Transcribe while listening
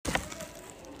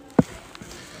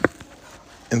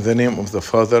In the name of the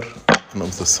Father, and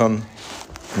of the Son,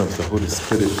 and of the Holy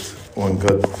Spirit, one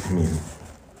God, Amen.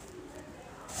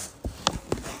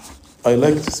 I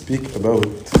like to speak about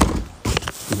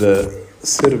the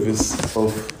service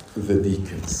of the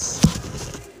deacons.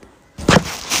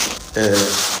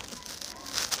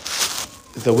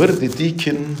 The word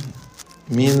deacon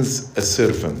means a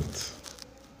servant,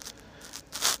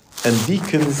 and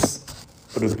deacons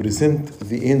represent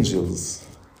the angels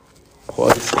who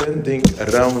are standing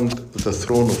around the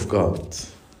throne of God.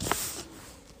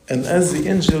 And as the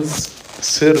angels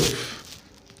serve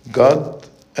God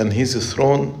and His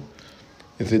throne,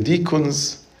 the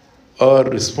deacons are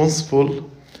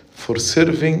responsible for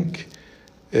serving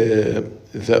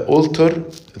the altar,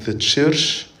 the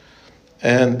church,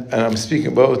 and I'm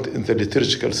speaking about in the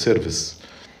liturgical service,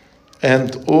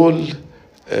 and all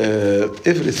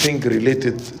everything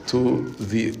related to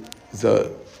the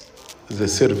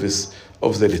service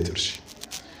of the liturgy.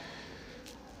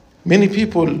 Many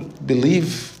people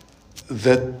believe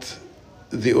that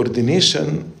the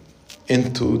ordination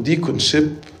into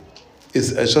deaconship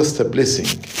is just a blessing.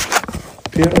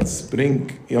 Parents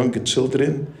bring young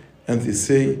children and they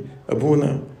say,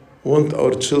 Abuna, want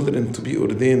our children to be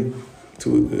ordained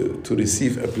to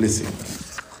receive a blessing.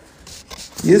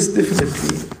 Yes,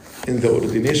 definitely in the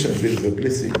ordination there is a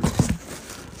blessing,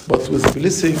 but with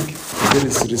blessing there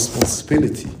is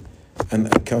responsibility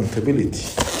and accountability.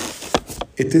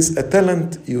 It is a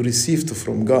talent you received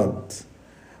from God.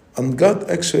 And God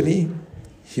actually,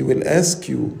 He will ask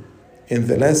you in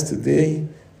the last day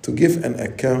to give an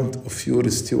account of your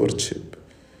stewardship.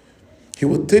 He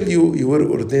will tell you you were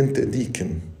ordained a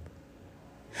deacon.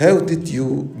 How did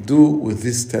you do with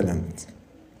this talent?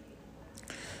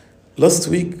 Last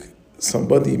week,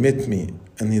 somebody met me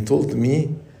and he told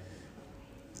me,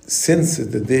 since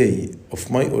the day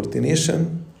of my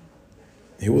ordination,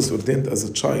 he was ordained as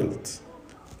a child,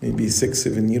 maybe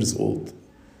 6-7 years old,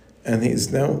 and he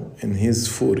is now in his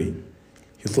 40.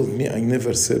 He told me, I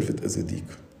never served as a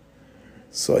deacon.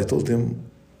 So I told him,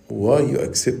 why you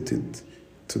accepted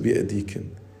to be a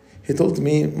deacon? He told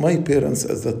me, my parents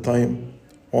at that time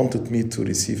wanted me to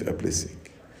receive a blessing.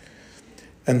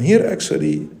 And here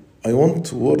actually, I want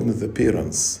to warn the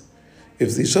parents,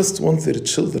 if they just want their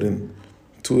children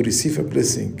to receive a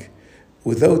blessing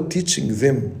without teaching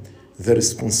them the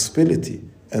responsibility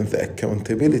and the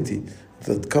accountability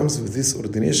that comes with this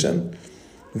ordination,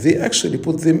 they actually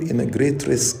put them in a great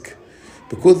risk.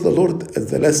 Because the Lord at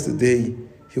the last day,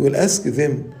 He will ask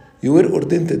them, you were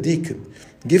ordained a deacon,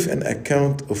 give an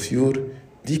account of your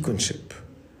deaconship.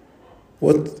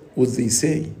 What would they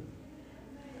say?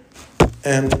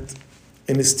 And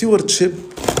in stewardship,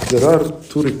 there are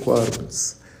two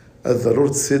requirements. As the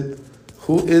Lord said,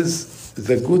 who is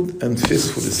the good and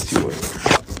faithful steward?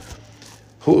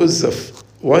 Who is the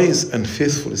wise and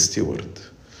faithful steward?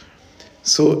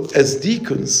 So as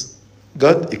deacons,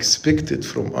 God expected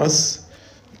from us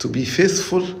to be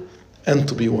faithful and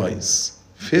to be wise.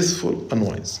 Faithful and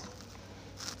wise.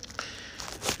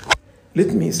 Let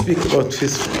me speak about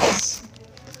faithfulness.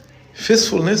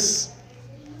 Faithfulness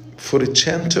for a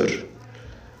chanter,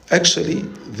 actually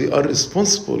they are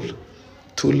responsible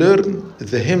to learn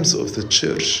the hymns of the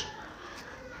church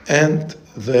and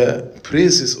the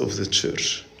praises of the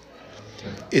church.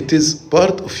 It is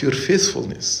part of your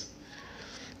faithfulness.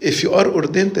 If you are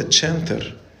ordained a chanter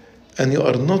and you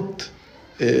are not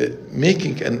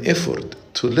making an effort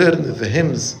to learn the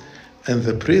hymns and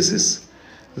the praises,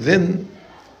 then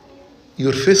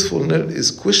your faithfulness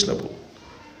is questionable.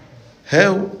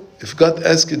 How, if God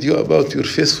asked you about your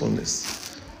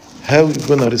faithfulness, how are you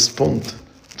going to respond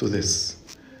to this?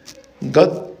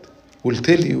 God will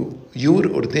tell you, you were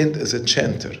ordained as a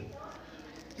chanter.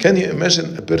 Can you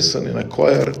imagine a person in a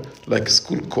choir, like a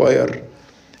school choir,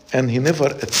 and he never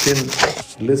attended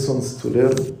lessons to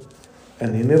learn,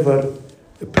 and he never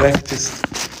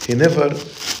practiced, he never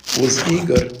was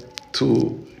eager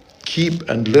to keep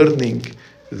and learning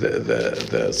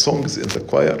the songs in the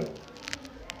choir?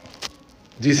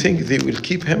 Do you think they will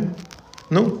keep him?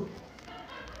 No.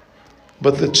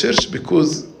 But the church,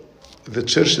 because the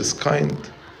church is kind,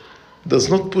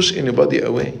 does not push anybody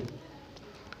away.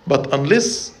 But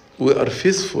unless we are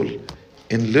faithful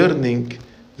in learning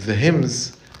the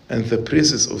hymns and the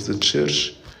praises of the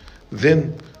church,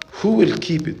 then who will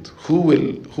keep it? Who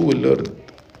will learn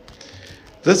it?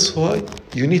 That's why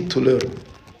you need to learn.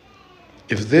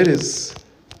 If there is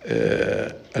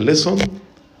a lesson,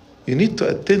 you need to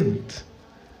attend.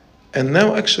 And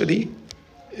now actually,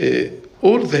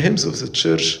 all the hymns of the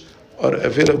church are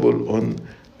available on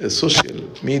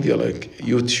social media like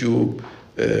YouTube,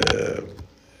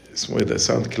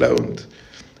 SoundCloud,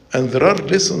 And there are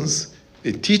lessons,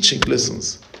 teaching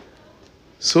lessons.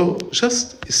 So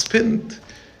just spend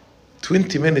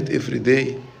 20 minutes every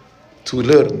day to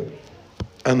learn.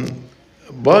 And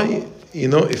by,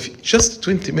 if just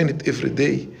 20 minutes every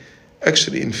day,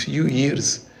 actually in few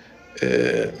years,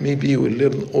 maybe you will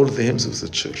learn all the hymns of the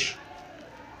church.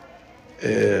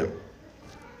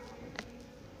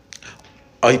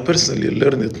 I personally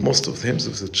learned most of the hymns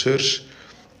of the church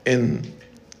in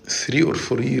 3 or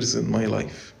 4 years in my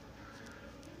life.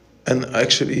 And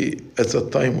actually, at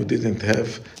that time, we didn't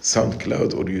have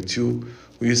SoundCloud or YouTube.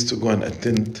 We used to go and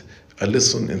attend a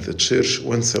lesson in the church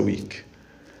once a week.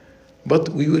 But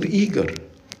we were eager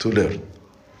to learn.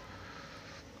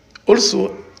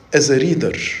 Also, as a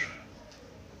reader,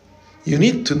 you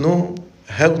need to know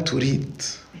how to read.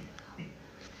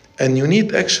 And you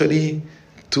need actually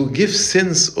to give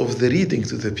sense of the reading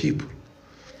to the people.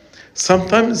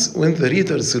 Sometimes when the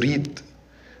readers read,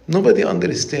 nobody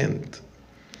understands.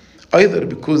 Either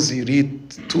because they read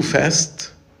too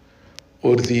fast,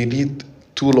 or they read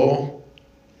too low,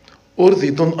 or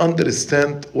they don't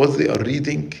understand what they are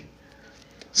reading.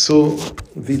 So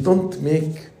they don't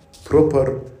make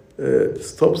proper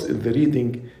stops in the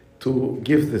reading to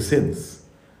give the sense.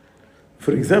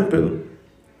 For example,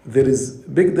 there is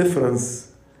big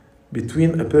difference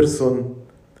between a person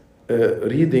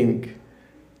reading,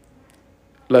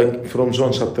 like from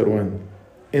John chapter 1.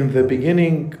 In the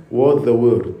beginning was the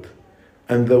Word,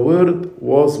 and the Word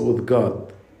was with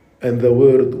God, and the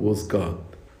Word was God.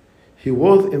 He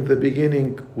was in the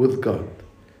beginning with God.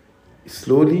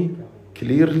 Slowly,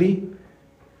 clearly,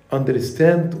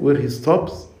 understand where he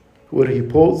stops, where he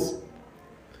pauses.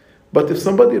 But if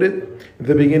somebody read, in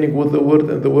the beginning was the Word,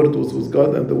 and the Word was with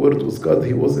God, and the Word was God,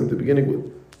 he was in the beginning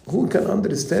with... Who can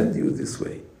understand you this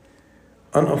way?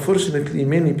 And unfortunately,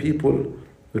 many people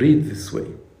read this way.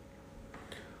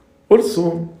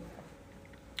 Also,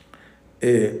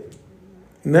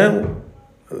 now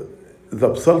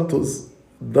the psaltos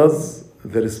does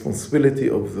the responsibility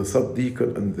of the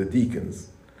subdeacon and the deacons.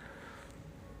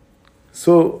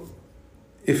 So,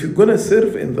 if you're going to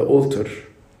serve in the altar,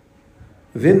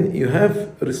 then you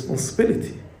have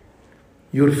responsibility.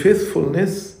 Your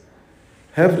faithfulness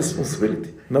have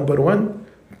responsibility. Number one,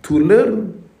 to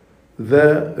learn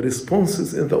the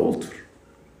responses in the altar.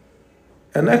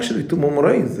 And actually to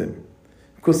memorize them.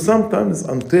 Because sometimes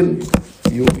until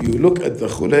you look at the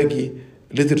Khulagi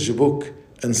liturgy book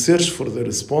and search for the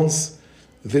response,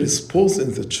 there is pause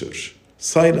in the church,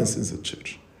 silence in the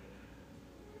church.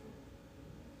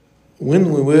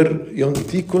 When we were young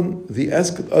deacon, they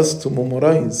asked us to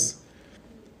memorize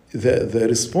the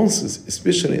responses,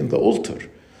 especially in the altar.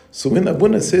 So when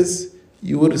Abuna says,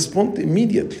 you will respond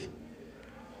immediately.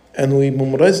 And we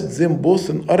memorized them both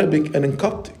in Arabic and in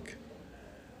Coptic.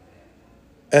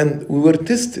 And we were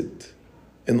tested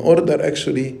in order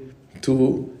actually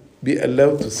to be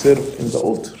allowed to serve in the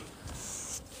altar.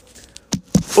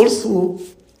 Also,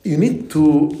 you need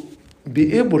to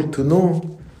be able to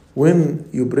know when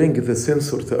you bring the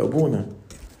censer to Abuna.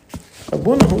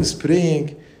 Abuna who is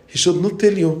praying, he should not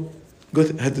tell you, go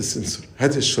هات السنسور,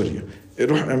 هات الشرية,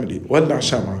 روح اعملي, ولع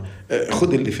شمعة,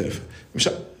 خد اللفافة.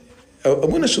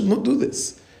 Abuna should not do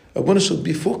this. Abuna should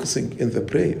be focusing in the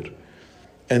prayer.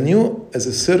 And you, as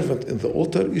a servant in the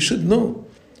altar, you should know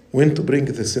when to bring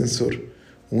the censer,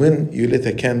 when you lit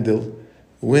a candle,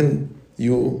 when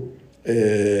you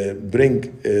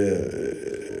bring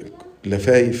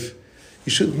lafaif.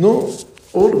 You should know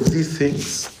all of these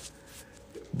things.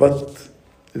 But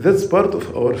that's part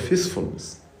of our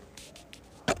faithfulness.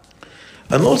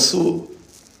 And also,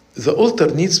 the altar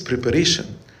needs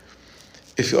preparation.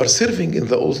 If you are serving in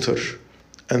the altar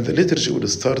and the liturgy will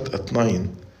start at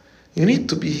 9, you need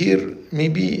to be here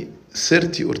maybe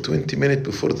 30 or 20 minutes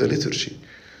before the liturgy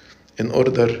in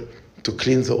order to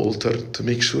clean the altar, to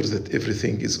make sure that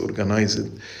everything is organized,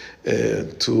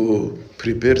 to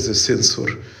prepare the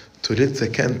censer, to lit the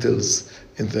candles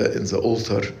in the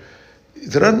altar.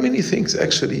 There are many things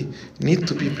actually need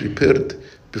to be prepared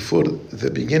before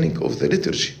the beginning of the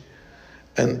liturgy.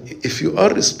 And if you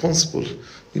are responsible,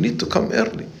 you need to come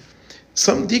early.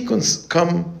 Some deacons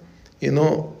come,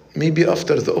 maybe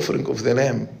after the offering of the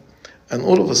lamb, and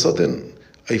all of a sudden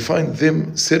I find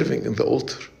them serving in the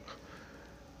altar.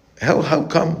 How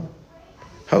come?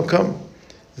 How come?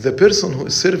 The person who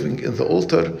is serving in the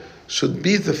altar should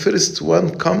be the first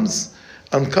one comes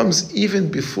even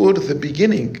before the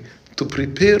beginning to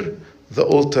prepare the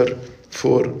altar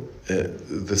for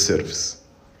the service.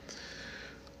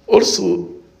 Also,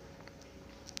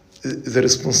 the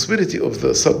responsibility of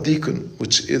the subdeacon,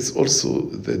 which is also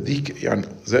the deacon,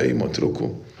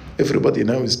 everybody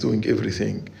now is doing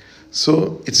everything.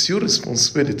 So it's your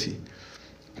responsibility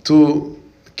to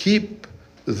keep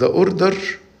the order,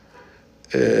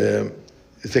 the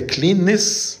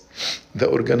cleanness, the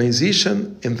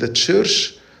organization in the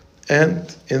church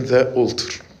and in the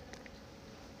altar.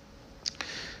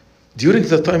 During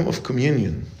the time of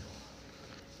communion,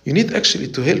 you need actually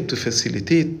to help to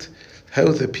facilitate how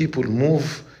the people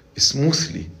move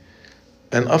smoothly,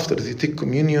 and after they take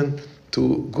communion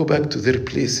to go back to their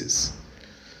places.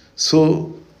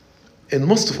 So in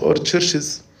most of our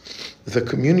churches, the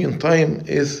communion time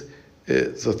is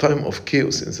the time of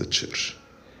chaos in the church.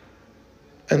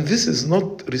 And this is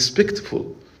not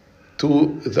respectful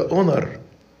to the honor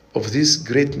of this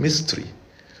great mystery.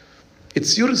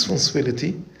 It's your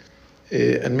responsibility,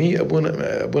 and me,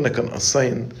 Abuna can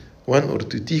assign 1 or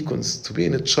 2 deacons to be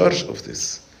in charge of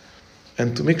this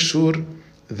and to make sure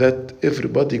that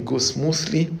everybody goes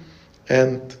smoothly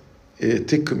and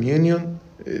take communion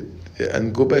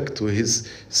and go back to his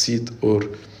seat or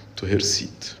to her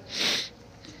seat.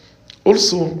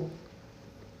 Also,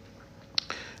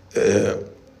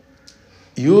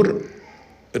 your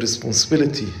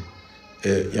responsibility,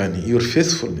 your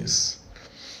faithfulness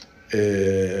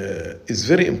is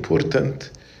very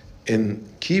important in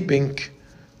keeping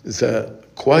the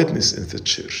quietness in the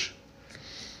church.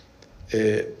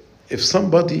 If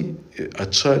somebody, a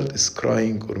child is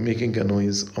crying or making a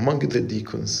noise among the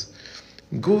deacons,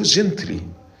 go gently.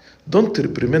 Don't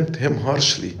reprimand him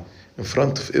harshly in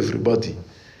front of everybody,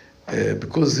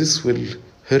 because this will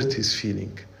hurt his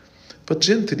feeling. But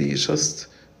gently just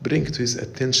bring to his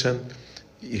attention,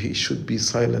 he should be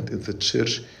silent in the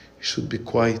church, he should be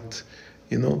quiet,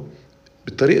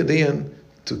 بالطريقة دي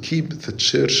to keep the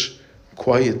church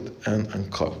quiet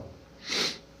and calm.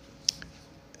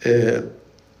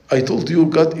 I told you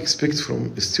God expects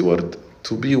from a steward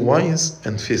to be wise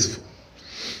and faithful.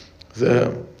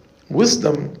 The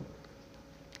wisdom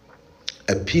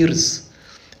appears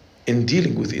in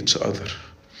dealing with each other.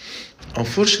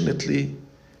 Unfortunately,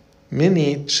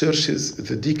 many churches,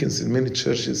 the deacons in many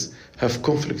churches have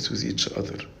conflicts with each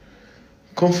other.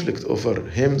 Conflict over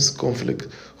hymns, conflict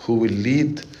who will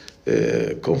lead,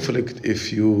 conflict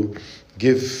if you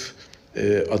give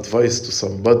advice to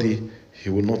somebody, he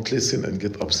will not listen and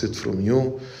get upset from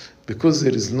you because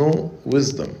there is no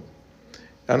wisdom.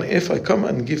 And if I come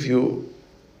and give you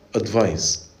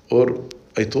advice, or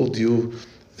I told you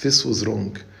this was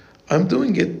wrong, I'm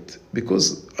doing it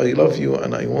because I love you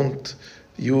and I want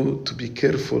you to be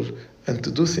careful and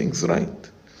to do things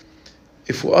right.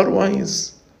 If we are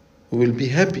wise, we will be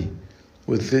happy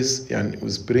with this,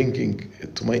 with bringing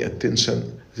to my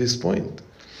attention this point.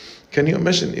 Can you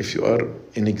imagine if you are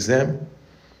in exam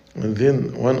and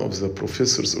then one of the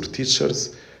professors or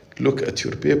teachers look at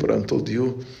your paper and told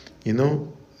you,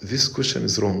 this question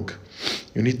is wrong.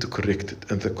 You need to correct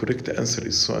it. And the correct answer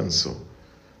is so and so.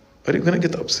 Are you going to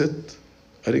get upset?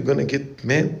 Are you going to get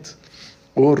mad?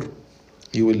 Or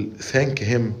you will thank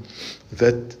him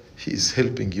that he is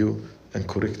helping you and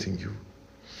correcting you.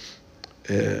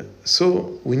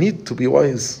 So we need to be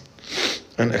wise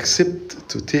and accept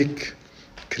to take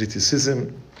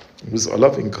criticism with a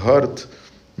loving heart,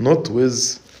 not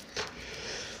with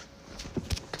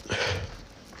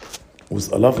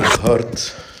a loving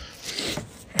heart,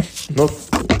 not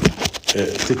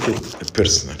take it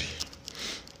personally.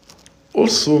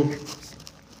 Also,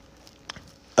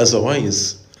 as a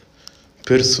wise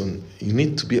person, you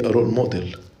need to be a role model,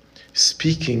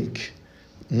 speaking,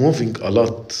 moving a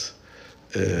lot,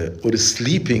 or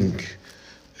sleeping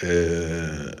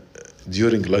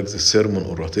during like the sermon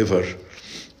or whatever,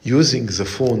 using the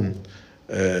phone,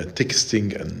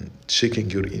 texting and checking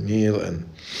your email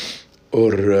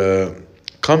or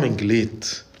coming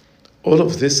late. All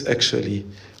of this actually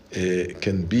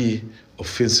can be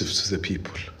offensive to the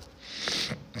people.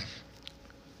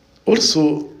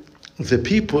 Also, the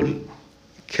people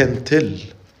can tell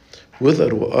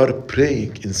whether we are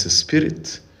praying in the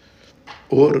spirit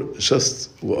or just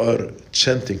we are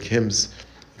chanting hymns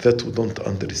that we don't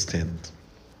understand.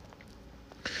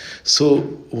 So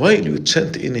while you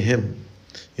chant in a hymn,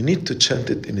 you need to chant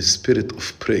it in a spirit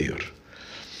of prayer.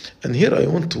 And here I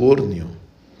want to warn you,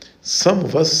 some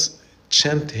of us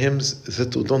chant hymns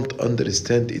that we don't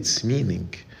understand its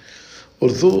meaning.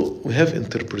 Although we have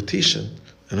interpretation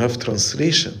and have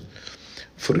translation.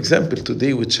 For example,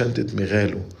 today we chanted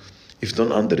Megalo. If you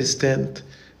don't understand,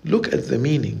 look at the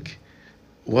meaning.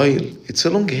 While it's a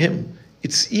long hymn,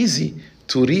 it's easy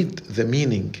to read the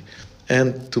meaning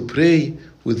and to pray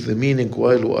with the meaning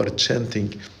while we are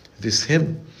chanting this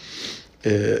hymn.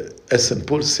 As St.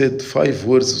 Paul said, 5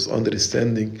 words with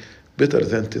understanding better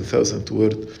than 10,000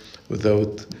 words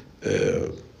without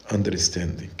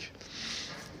understanding.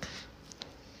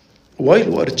 while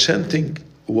we are chanting,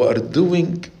 we are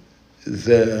doing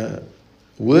the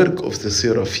work of the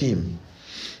seraphim.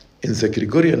 In the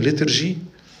Gregorian liturgy,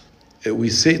 we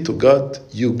say to God,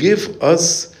 you give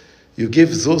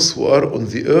those who are on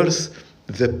the earth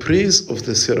the praise of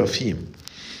the seraphim.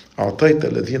 أعطيت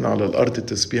الذين على الأرض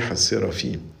تسبيح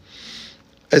السرافيم.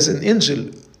 As an angel,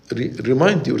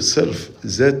 remind yourself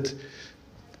that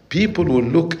people will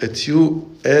look at you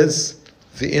as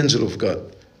the angel of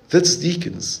God. That's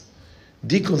deacons.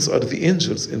 Deacons are the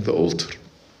angels in the altar.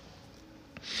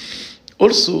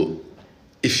 Also,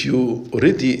 if you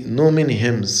already know many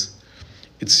hymns,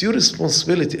 it's your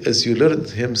responsibility as you learn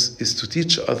hymns is to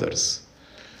teach others.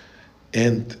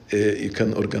 And you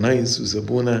can organize with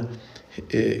Abuna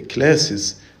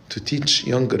classes to teach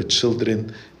younger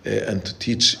children and to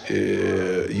teach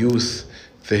youth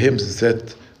the hymns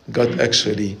that God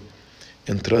actually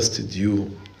entrusted you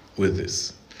with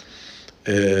this.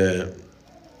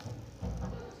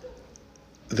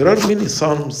 There are many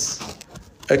psalms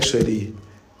actually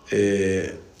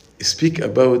speak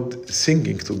about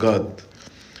singing to God,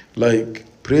 like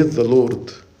praise the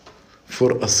Lord,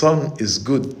 for a song is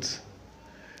good.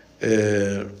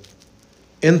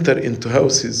 Enter into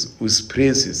houses with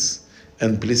praises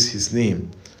and bless his name.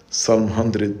 Psalm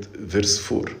 100 verse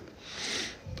 4.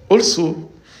 Also,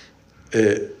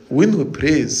 when we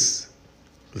praise,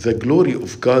 the glory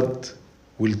of God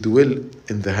will dwell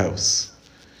in the house.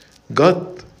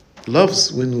 God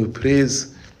loves when we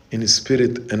praise in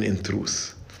spirit and in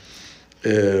truth.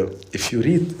 If you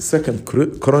read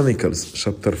 2 Chronicles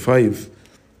chapter 5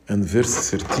 and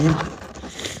verse 13,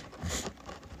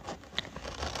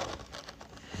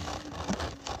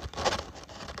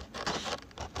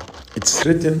 it's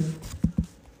written,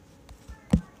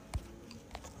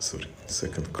 2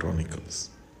 Chronicles.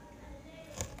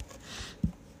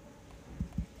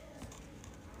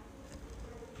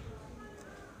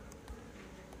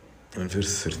 And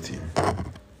verse 13.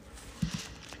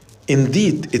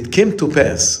 Indeed, it came to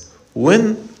pass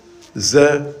when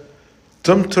the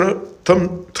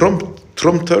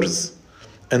trumpeters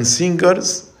and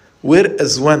singers were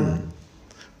as one.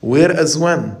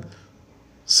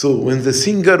 So when the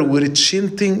singer were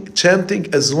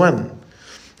chanting as one,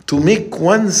 to make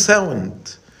one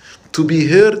sound, to be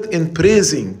heard in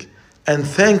praising and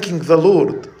thanking the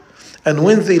Lord, and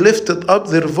when they lifted up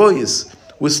their voice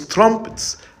with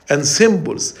trumpets and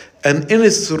cymbals and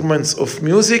instruments of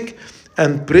music,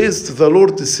 and praised the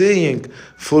Lord, saying,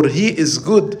 for he is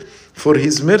good, for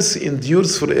his mercy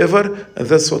endures forever. And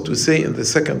that's what we say in the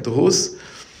second host,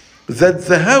 that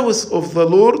the house of the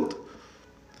Lord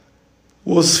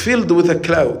was filled with a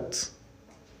cloud,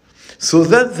 so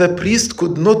that the priest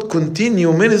could not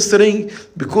continue ministering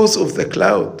because of the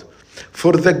cloud,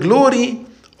 for the glory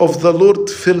of the Lord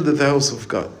filled the house of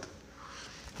God.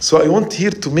 So I want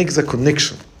here to make the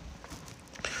connection.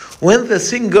 When the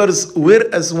singers were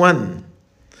as one,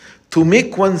 to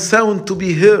make one sound to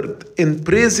be heard in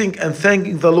praising and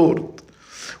thanking the Lord,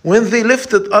 when they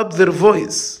lifted up their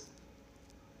voice,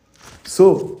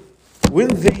 so when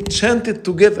they chanted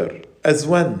together as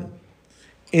one,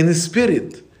 in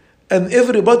spirit, and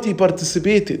everybody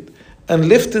participated and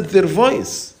lifted their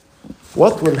voice,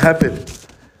 what will happen?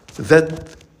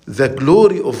 That the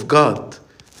glory of God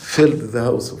filled the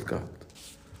house of God.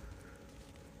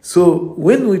 So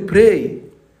when we pray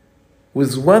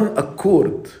with one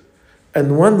accord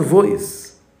and one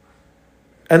voice,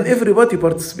 and everybody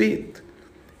participate,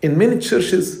 in many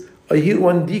churches I hear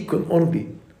one deacon only,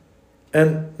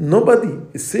 and nobody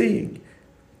is saying.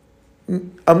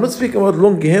 I'm not speaking about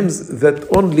long hymns that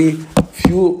only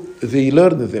few they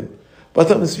learn them,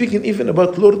 but I'm speaking even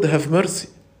about Lord have mercy.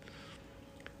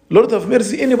 Lord have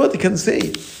mercy, anybody can say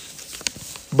it.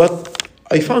 But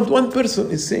I found one person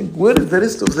is saying, where is the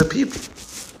rest of the people?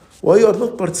 Why you are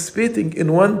not participating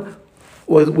in one,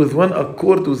 with one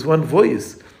accord, with one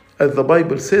voice, as the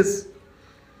Bible says?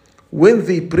 When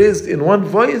they praised in one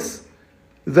voice,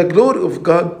 the glory of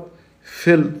God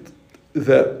filled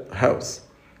the house.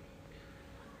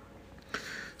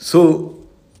 So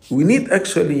we need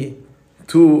actually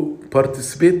to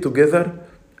participate together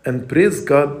and praise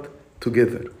God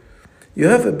together. You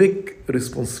have a big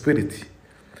responsibility.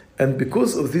 And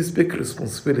because of this big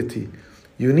responsibility,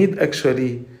 you need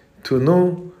actually to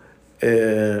know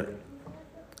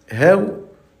how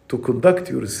to conduct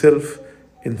yourself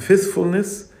in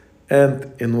faithfulness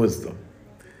and in wisdom.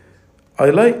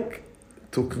 I like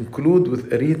to conclude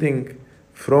with a reading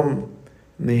from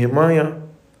Nehemiah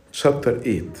chapter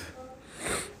 8.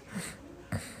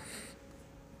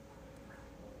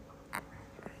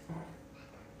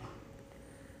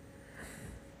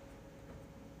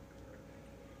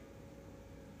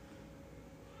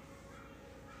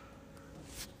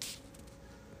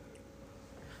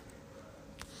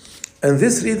 And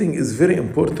this reading is very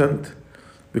important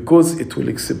because it will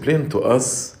explain to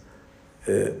us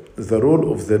the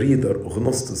role of the reader,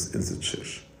 Gnostos, in the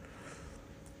church.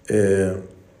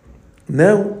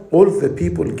 Now all the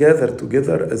people gathered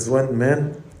together as one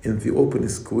man in the open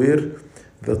square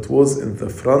that was in the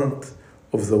front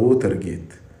of the water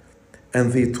gate.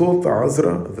 And they told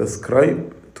Azra the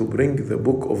scribe to bring the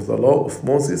book of the law of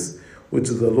Moses, which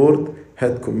the Lord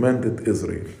had commanded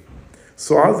Israel.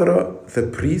 So Azra the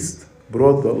priest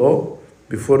brought the law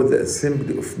before the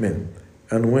assembly of men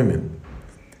and women,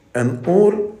 and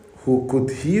all who could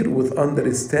hear with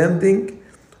understanding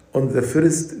on the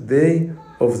first day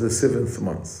of the 7th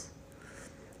month.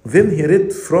 Then he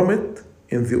read from it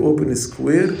in the open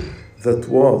square that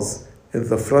was in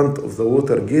the front of the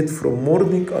water gate from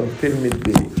morning until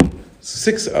midday.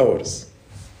 6 hours.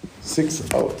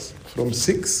 6 hours. From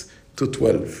 6 to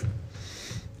 12.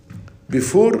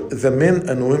 Before the men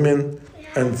and women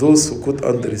and those who could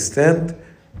understand,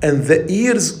 and the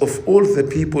ears of all the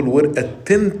people were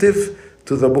attentive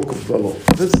to the book of the law.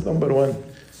 That's number one.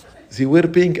 They were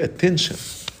paying attention.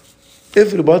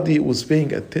 Everybody was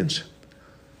paying attention.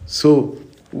 So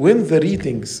when the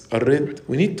readings are read,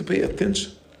 we need to pay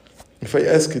attention. If I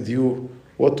asked you,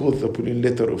 what was the Pauline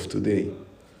letter of today?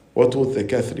 What was the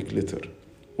Catholic letter?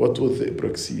 What was the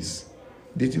Abraxas?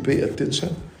 Did you pay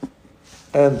attention?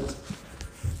 And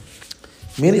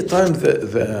many times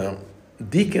the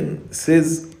deacon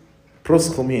says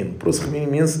proschomen. Proschomen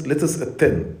means let us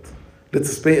attend. Let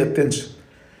us pay attention.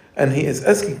 And he is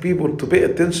asking people to pay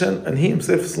attention, and he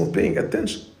himself is not paying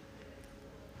attention.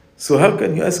 So how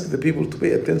can you ask the people to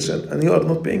pay attention and you are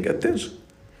not paying attention?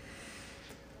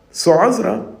 So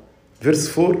Azra, verse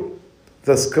 4,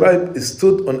 the scribe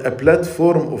stood on a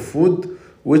platform of wood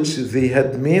which they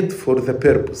had made for the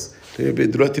purpose.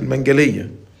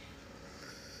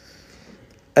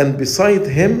 And beside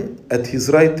him, at his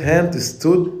right hand,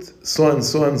 stood so and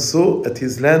so and so. At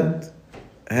his left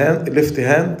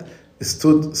hand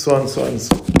stood so and so and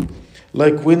so.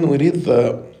 Like when we read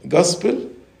the gospel,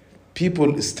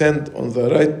 people stand on the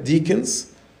right,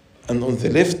 deacons, and on the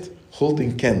left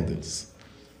holding candles.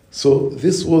 So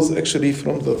this was actually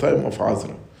from the time of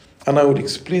Azra. And I will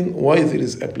explain why there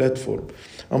is a platform.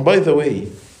 And by the way,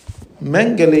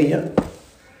 Mangalia,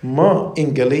 Ma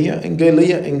Ingalia,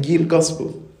 Injil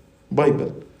Gospel,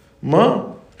 Bible.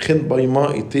 Ma, Khin by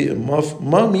Ma, Ite,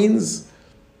 Ma means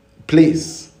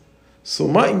place. So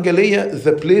Ma Ingalia is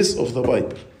the place of the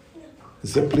Bible.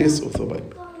 It's the place of the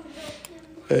Bible.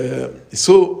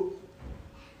 So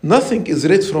nothing is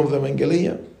read from the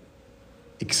Mangalia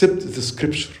except the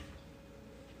scripture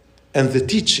and the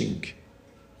teaching,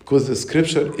 because the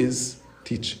scripture is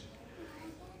teaching.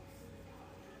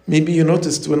 Maybe you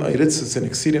noticed when I read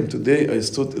Synaxarium today, I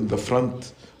stood in the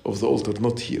front of the altar,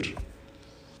 not here.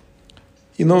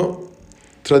 You know,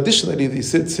 traditionally they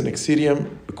said Synaxarium,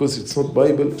 because it's not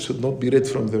Bible, should not be read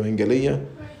from the Mangalia,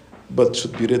 but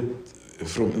should be read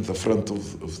from in the front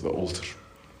of the altar.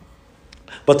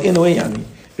 But anyway,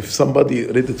 if somebody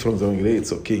read it from the Mangalia,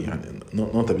 it's okay,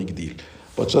 not a big deal.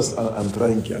 But just I'm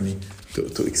trying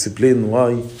to explain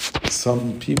why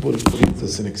some people read the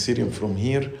Synaxarium from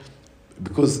here,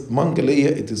 because Mangalia,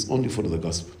 it is only for the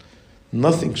gospel.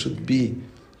 Nothing should be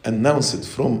announced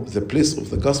from the place of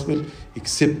the gospel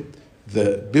except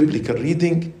the biblical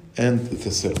reading and the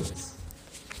sermons.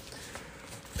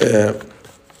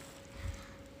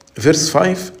 Verse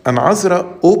 5, and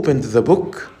Azra opened the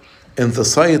book in the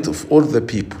sight of all the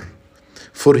people,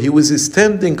 for he was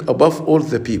standing above all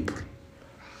the people.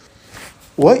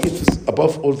 Why it is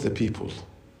above all the people?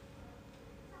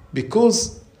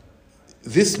 Because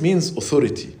this means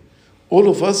authority. All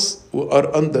of us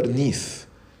are underneath.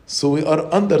 So we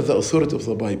are under the authority of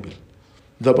the Bible.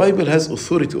 The Bible has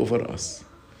authority over us.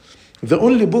 The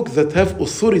only book that have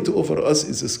authority over us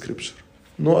is the scripture.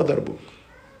 No other book.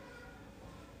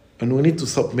 And we need to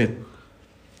submit.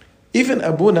 Even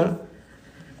Abuna,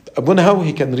 how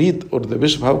he can read, or the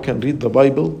bishop, how can read the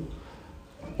Bible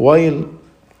while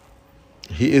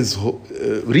he is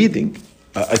reading.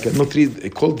 I cannot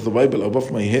read, hold the Bible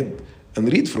above my head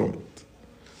and read from it.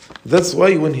 That's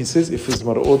why when he says, if his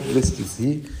mar'ot, blessed is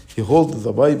he holds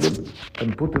the Bible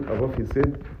and put it above his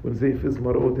head. When they if his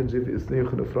mar'ot and Jeff is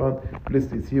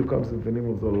blessed is he who comes in the name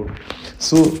of the Lord.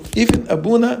 So even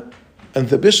Abuna and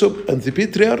the bishop and the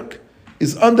patriarch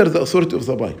is under the authority of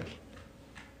the Bible.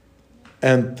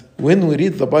 And when we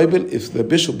read the Bible, if the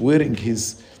bishop wearing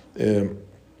his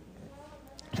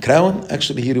crown,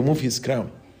 actually he removed his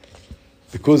crown.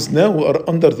 Because now we are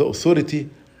under the authority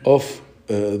of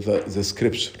the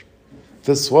scripture.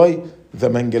 That's why the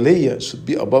Mangalia should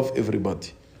be above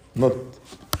everybody. Not,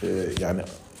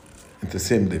 in the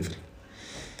same level.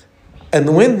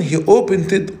 And when he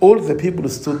opened it, all the people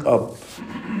stood up.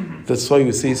 That's why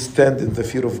we say, stand in the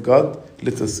fear of God.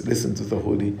 Let us listen to the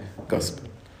Holy Gospel.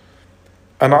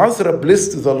 And Azra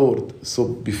blessed the Lord. So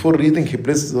before reading, he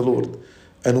blessed the Lord.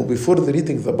 And before the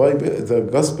reading the Bible, the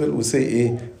Gospel, we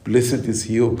say, blessed is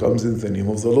he who comes in the name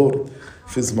of the Lord.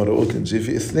 Fiz Maraot in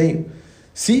JV name.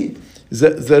 See,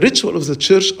 the ritual of the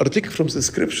church are taken from the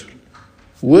scripture,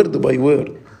 word by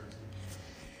word.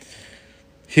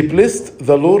 He blessed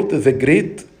the Lord the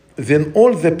great. Then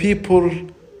all the people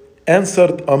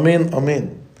answered, Amen,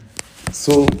 Amen.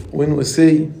 So when we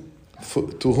say,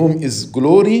 to whom is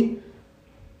glory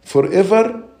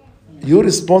forever, you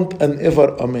respond, and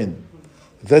ever, Amen.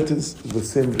 That is the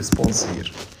same response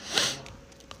here.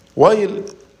 While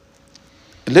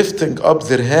lifting up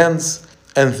their hands,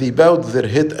 and they bowed their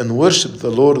head and worshipped the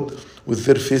Lord with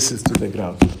their faces to the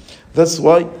ground. That's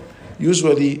why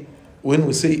usually when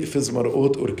we say Fiz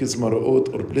Maraot or Kiz Maraot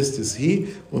or blessed is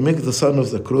he, we make the sign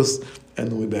of the cross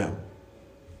and we bow.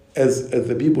 As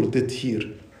the people did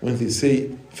here. When they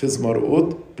say Fiz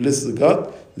Maraot, bless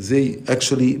God, they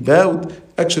actually bowed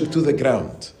to the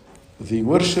ground. They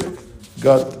worship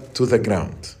God to the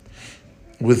ground,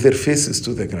 with their faces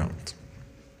to the ground.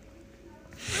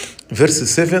 Verse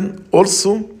 7,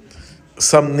 also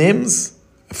some names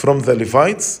from the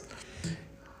Levites.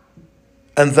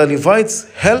 And the Levites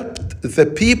helped the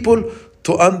people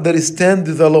to understand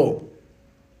the law.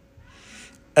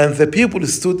 And the people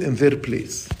stood in their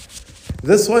place.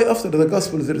 That's why after the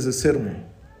gospel there is a sermon.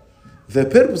 The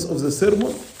purpose of the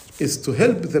sermon is to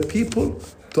help the people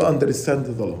to understand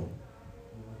the law,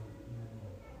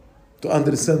 to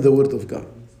understand the word of God.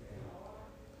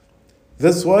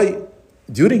 That's why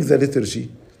during the liturgy,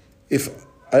 if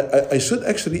I should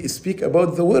actually speak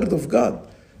about the word of God,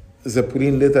 the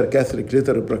Pauline letter, Catholic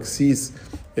letter, Praxis,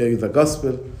 the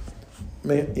gospel.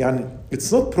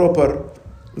 It's not proper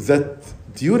that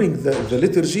during the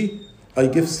liturgy I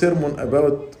give sermon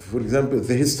about, for example,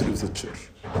 the history of the church.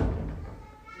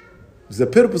 The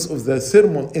purpose of the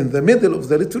sermon in the middle of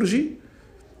the liturgy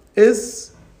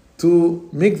is to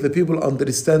make the people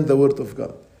understand the word of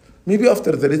God. Maybe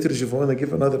after the liturgy, if I want to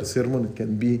give another sermon, it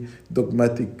can be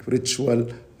dogmatic, ritual,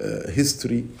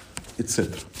 history,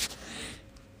 etc.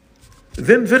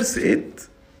 Then verse 8,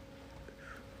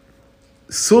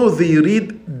 so they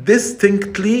read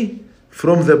distinctly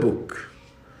from the book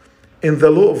in the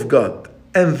law of God,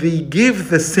 and they gave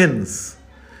the sense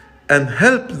and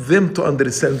helped them to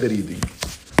understand the reading.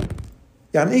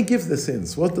 يعني give the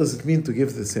sense? What does it mean to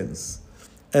give the sense?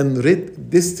 And read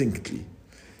distinctly.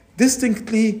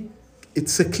 Distinctly,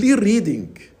 it's a clear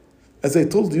reading. As I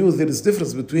told you, there is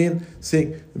difference between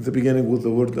saying, in the beginning was the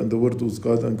Word, and the Word was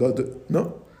God, and God...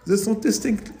 No, that's not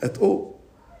distinct at all.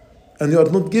 And you are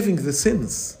not giving the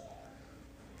sense.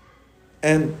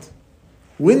 And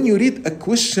when you read a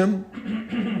question,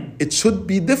 it should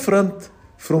be different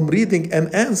from reading an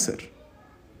answer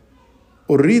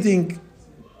or reading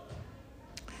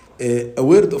a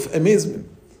word of amazement.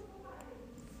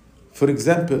 For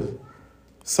example,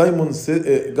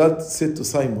 God said to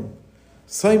Simon,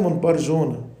 Simon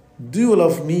Bar-Jonah, do you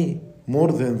love me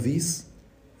more than these?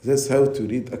 That's how to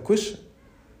read a question.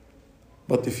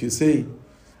 But if you say,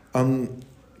 and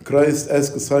Christ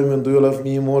asked Simon, do you love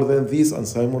me more than these? And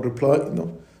Simon replied,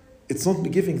 no, it's not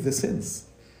giving the sense.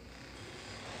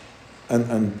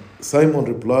 And Simon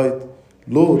replied,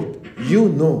 Lord, you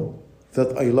know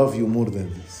that I love you more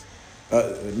than these.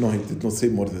 No, he did not say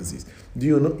more than these.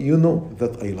 You know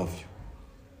that I love you.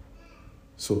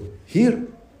 So here,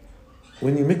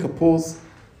 when you make a pause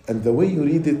and the way you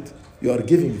read it, you are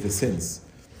giving the sense.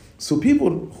 So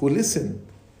people who listen,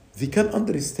 they can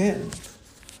understand.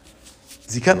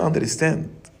 They can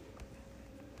understand.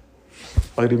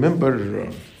 I remember,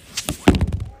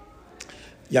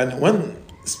 when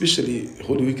especially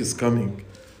Holy Week is coming,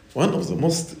 one of the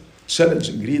most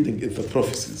challenging reading is the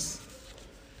prophecies.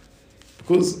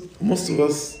 Because most of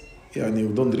us, we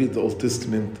don't read the Old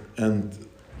Testament, and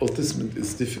Old Testament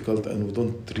is difficult, and we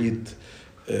don't read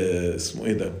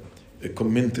a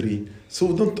commentary, so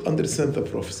we don't understand the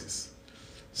prophecies.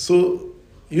 So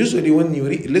usually when you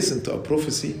listen to a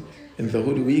prophecy in the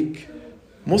Holy Week,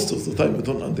 most of the time you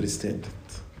don't understand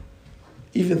it.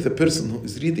 Even the person who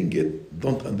is reading it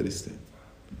don't understand.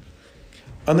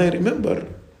 And I remember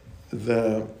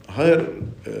the higher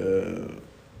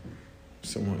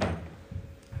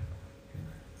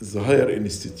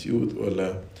institute, or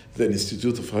the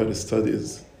Institute of Higher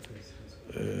Studies,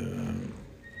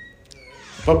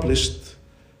 published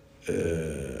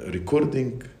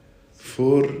recording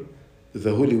for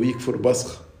the Holy Week for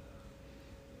Pascha.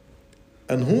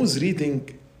 And who was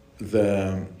reading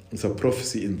the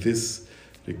prophecy in this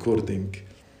recording.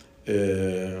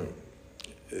 His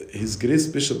Grace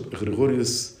Bishop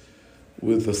Gregorius,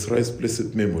 with the thrice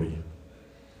blessed memory.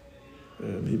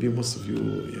 Maybe most of you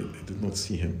did not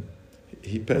see him.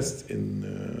 He passed in,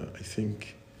 I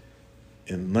think,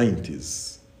 in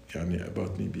 90s,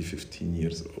 about maybe 15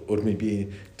 years, or maybe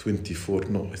 24,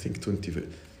 no, I think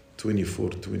 24,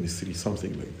 23,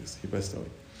 something like this. He passed away.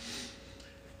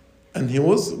 And he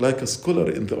was like a scholar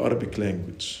in the Arabic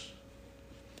language.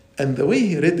 And the way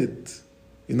he read it,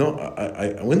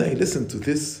 when I listened to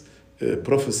this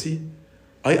prophecy,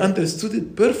 I understood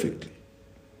it perfectly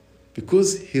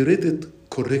because he read it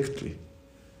correctly.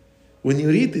 When you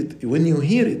read it, when you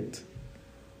hear it,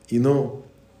 in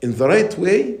the right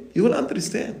way, you will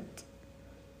understand.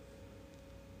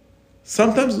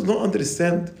 Sometimes we don't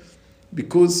understand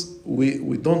because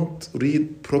we don't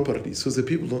read properly, so the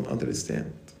people don't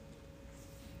understand.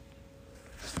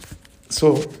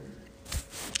 So,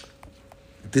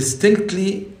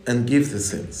 distinctly and give the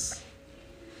sense.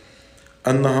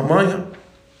 And Nehemiah,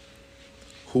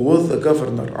 who was the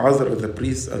governor, Azra the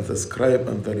priest and the scribe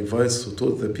and the Levites who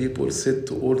taught the people, said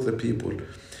to all the people,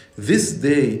 "This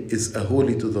day is a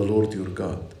holy to the Lord your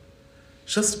God."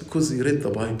 Just because you read the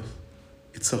Bible,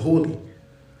 it's a holy.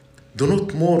 Do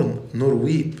not mourn nor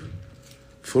weep,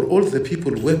 for all the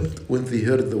people wept when they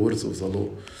heard the words of the law.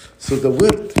 So the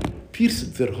word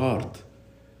pierced their heart,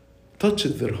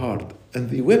 touched their heart, and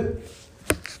they wept.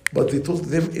 But they told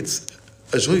them it's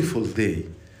a joyful day.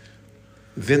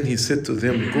 Then he said to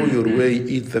them, "Go your way,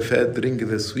 eat the fat, drink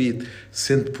the sweet,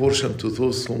 send portion to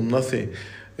those whom nothing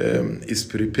is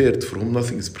prepared, for whom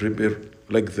nothing is prepared,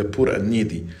 like the poor and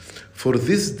needy. For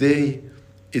this day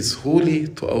is holy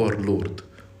to our Lord.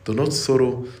 Do not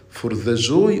sorrow, for the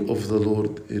joy of the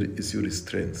Lord is your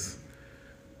strength."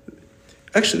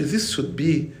 Actually, this should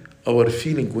be our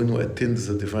feeling when we attend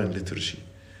the Divine Liturgy.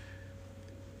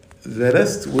 The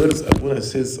last words Abuna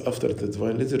says after the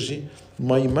Divine Liturgy,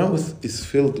 "My mouth is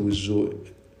filled with joy."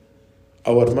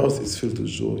 Our mouth is filled with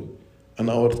joy, and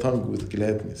our tongue with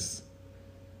gladness.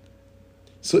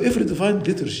 So every Divine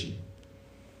Liturgy,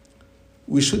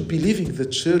 we should be leaving the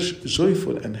church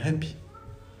joyful and happy.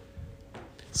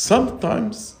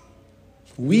 Sometimes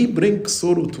we bring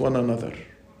sorrow to one another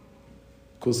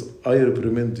because I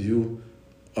reprimand you,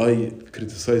 I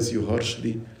criticize you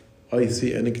harshly, I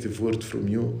say a negative word from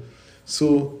you.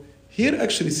 So here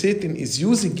actually Satan is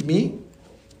using me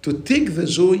to take the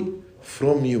joy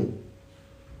from you.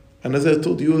 And as I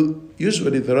told you,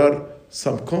 usually there are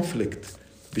some conflict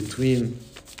between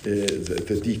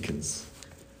the deacons.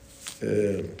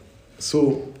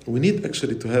 So we need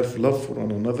actually to have love for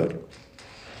one another,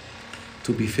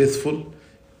 to be faithful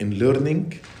in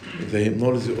learning the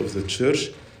hymnology of the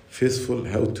church, faithful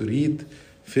how to read,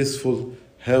 faithful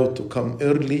how to come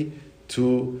early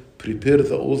to prepare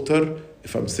the altar.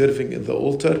 If I'm serving in the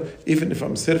altar, even if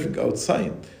I'm serving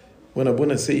outside, when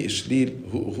Abuna say Ishlil,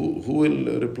 who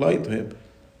will reply to him?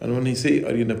 And when he say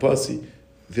Arina Pasi,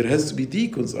 there has to be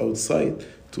deacons outside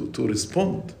to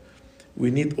respond. We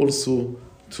need also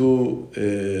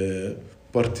to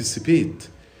participate.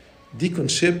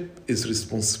 Deaconship is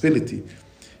responsibility.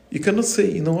 You cannot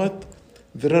say, you know what,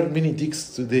 there are many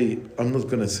deacons today, I'm not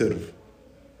going to serve.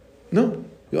 No,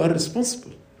 you are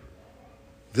responsible.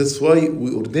 That's why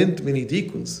we ordained many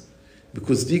deacons,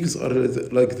 because deacons are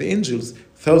like the angels,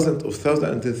 thousands of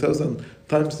thousands and 1,000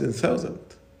 times 10,000.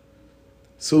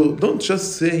 So don't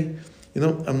just say,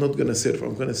 I'm not going to serve,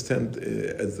 I'm going to stand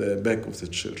at the back of the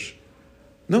church.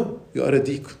 No, you are a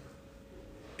deacon.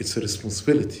 It's a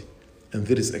responsibility, and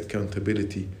there is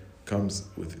accountability comes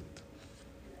with it.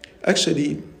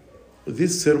 Actually,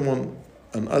 this sermon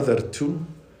and other two,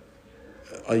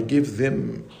 I gave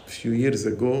them a few years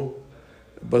ago,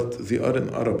 but they are in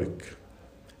Arabic.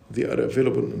 They are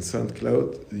available on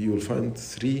SoundCloud. You will find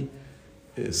 3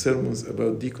 sermons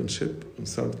about deaconship on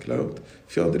SoundCloud.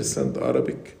 If you understand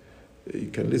Arabic, you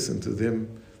can listen to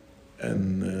them,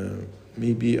 and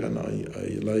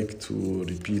I like to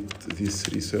repeat these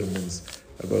 3 sermons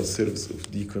about service of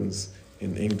deacons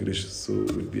in English, so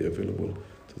it will be available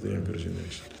to the younger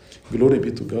generation. Glory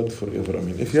be to God forever.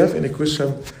 Amen. If you have any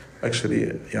question,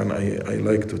 actually, I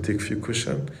like to take few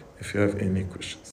questions if you have any questions.